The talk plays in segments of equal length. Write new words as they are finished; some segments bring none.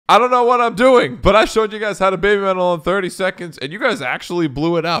I don't know what I'm doing, but I showed you guys how to baby metal in 30 seconds, and you guys actually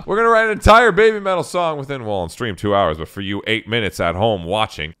blew it up. We're gonna write an entire baby metal song within, well, on stream 2 hours, but for you 8 minutes at home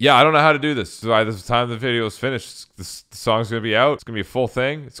watching. Yeah, I don't know how to do this. So by the time the video is finished, the song's gonna be out. It's gonna be a full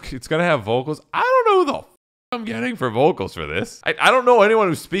thing. It's gonna have vocals. I don't know who the I'm getting for vocals for this. I don't know anyone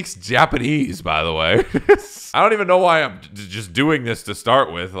who speaks Japanese, by the way. I don't even know why I'm just doing this to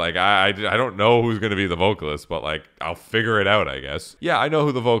start with. Like, I don't know who's gonna be the vocalist, but like, I'll figure it out, I guess. Yeah, I know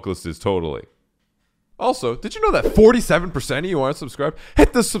who the vocalist is, totally. Also, did you know that 47% of you aren't subscribed?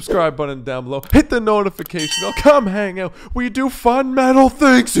 Hit the subscribe button down below. Hit the notification bell. Come hang out. We do fun metal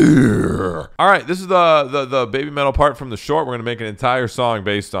things here. All right, this is the baby metal part from the short. We're gonna make an entire song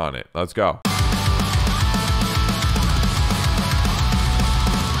based on it. Let's go.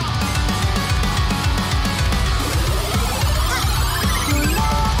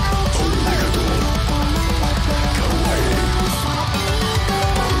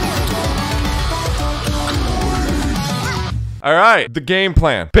 All right, the game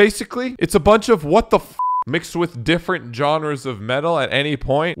plan. Basically, it's a bunch of what the f mixed with different genres of metal at any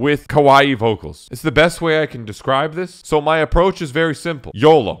point with kawaii vocals. It's the best way I can describe this. So my approach is very simple.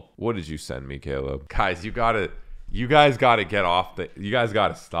 YOLO. What did you send me, Caleb? Guys, you guys gotta get off the, you guys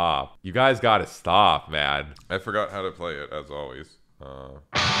gotta stop. You guys gotta stop, man. I forgot how to play it, as always.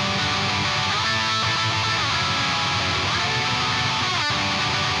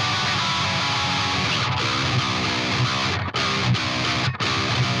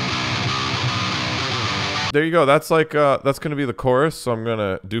 There you go. That's like, that's going to be the chorus. So I'm going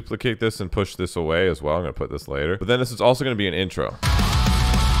to duplicate this and push this away as well. I'm going to put this later. But then this is also going to be an intro.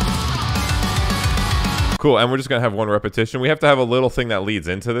 Cool. And we're just going to have one repetition. We have to have a little thing that leads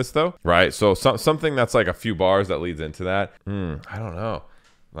into this though. Right. So something that's like a few bars that leads into that. I don't know.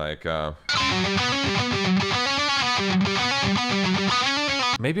 Like,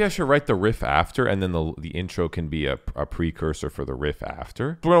 maybe I should write the riff after, and then the intro can be a precursor for the riff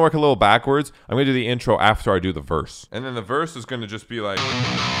after. We're gonna work a little backwards. I'm gonna do the intro after I do the verse. And then the verse is gonna just be like...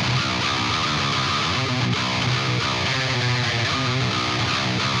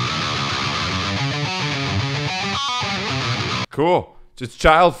 Cool. It's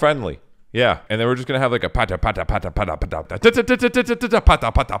child friendly. Yeah, and then we're just gonna have like a pata pata pata pata pata pata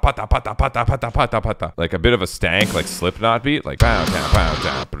pata pata pata, like a bit of a stank, like Slipknot beat, like like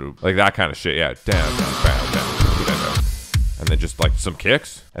that kind of shit. Yeah, and then just like some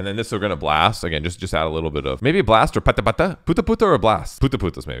kicks, and then this we're gonna blast again. Just add a little bit of maybe a blast or pata pata, puta puta or a blast, puta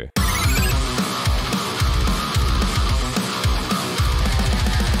putas maybe.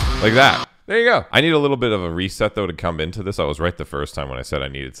 Like that. There you go. I need a little bit of a reset though to come into this. I was right the first time when I said I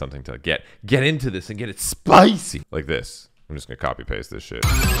needed something to get into this and get it spicy. Like this. I'm just gonna copy paste this shit.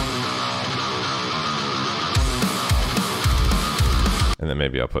 And then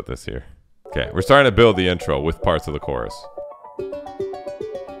maybe I'll put this here. Okay, we're starting to build the intro with parts of the chorus.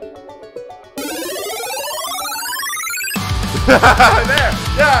 There,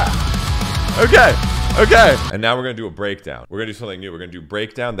 yeah. Okay. Okay, and now we're gonna do a breakdown. We're gonna do something new. We're gonna do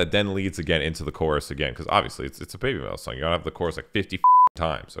breakdown that then leads again into the chorus again, because obviously it's a baby metal song. You gotta have the chorus like 50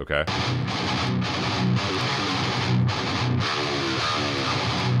 times, okay?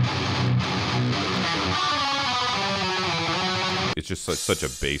 It's just such a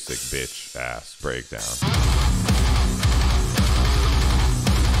basic bitch ass breakdown.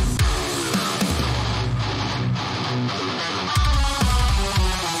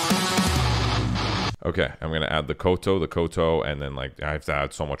 Okay, I'm gonna add the koto, and then like I have to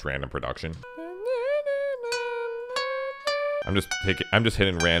add so much random production. I'm just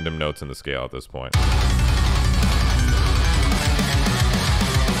hitting random notes in the scale at this point.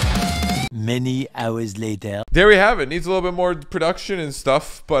 Many hours later. There we have it. Needs a little bit more production and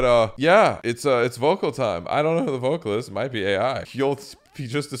stuff, but yeah, it's vocal time. I don't know who the vocalist. It might be AI. You'll be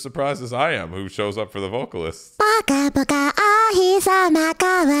just as surprised as I am who shows up for the vocalist.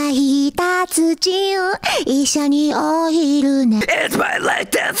 It's my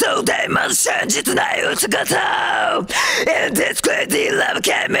life that so they must change it tonight to go to. In this crazy love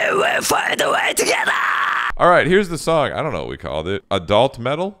came and we'll find a way together. All right, here's the song. I don't know what we called it. Adult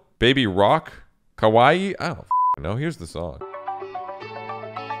metal? Baby rock? Kawaii? I don't know. Here's the song.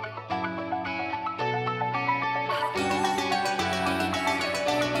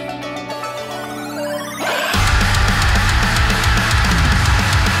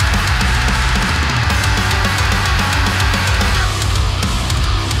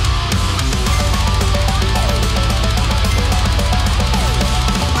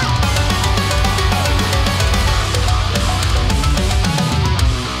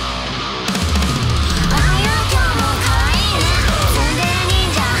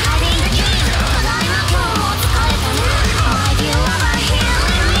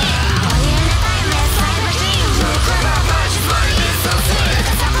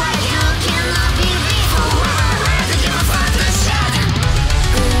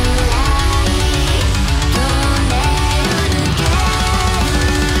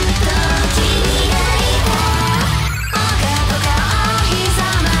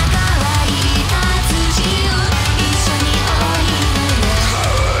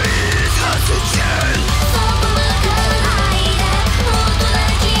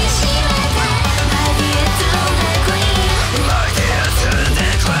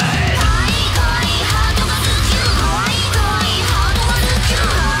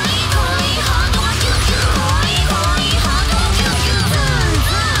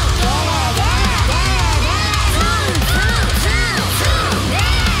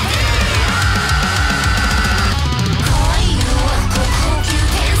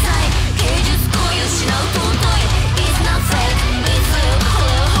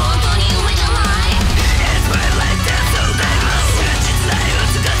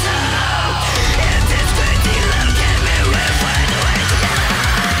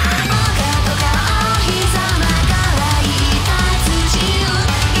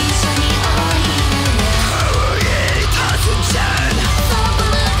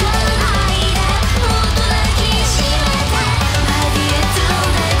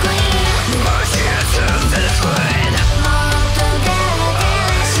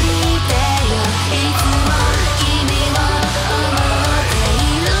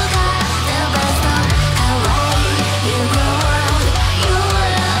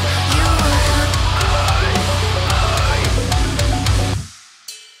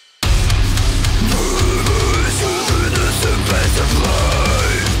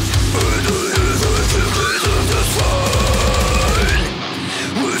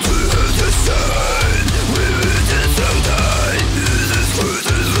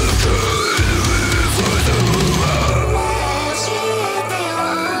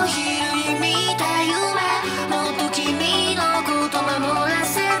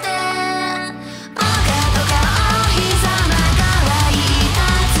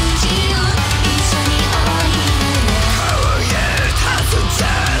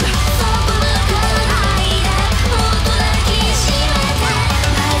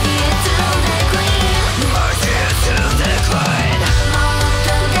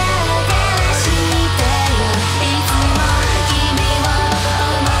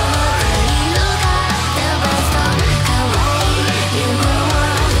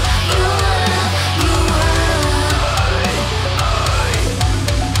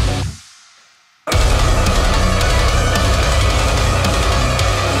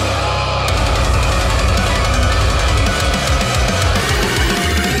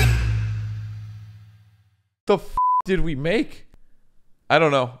 The f did we make? I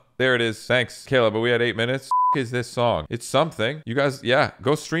don't know. There it is. Thanks, Caleb. But we had 8 minutes. Is this song? It's something. You guys, yeah,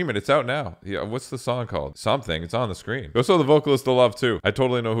 go stream it. It's out now. Yeah, what's the song called? Something. It's on the screen. Go show the vocalist the love too. I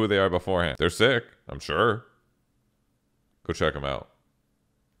totally know who they are beforehand. They're sick, I'm sure. Go check them out.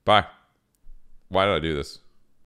 Bye. Why did I do this?